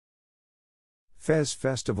Fez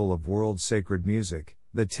Festival of World Sacred Music,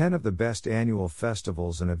 the 10 of the best annual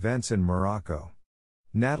festivals and events in Morocco.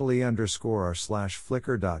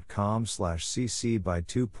 Natalie_r/flickr.com/cc by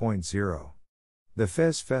 2.0. The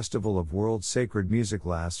Fez Festival of World Sacred Music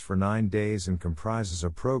lasts for 9 days and comprises a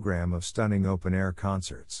program of stunning open-air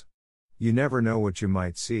concerts. You never know what you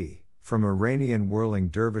might see, from Iranian whirling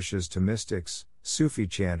dervishes to mystics, Sufi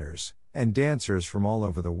chanters, and dancers from all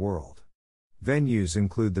over the world. Venues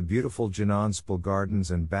include the beautiful Jnan Sbil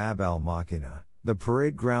Gardens and Bab al-Makina, the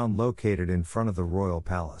parade ground located in front of the royal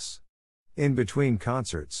palace. In between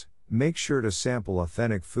concerts, make sure to sample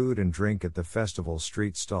authentic food and drink at the festival's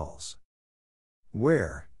street stalls.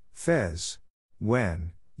 Where? Fez.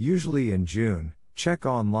 When? Usually in June. Check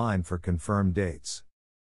online for confirmed dates.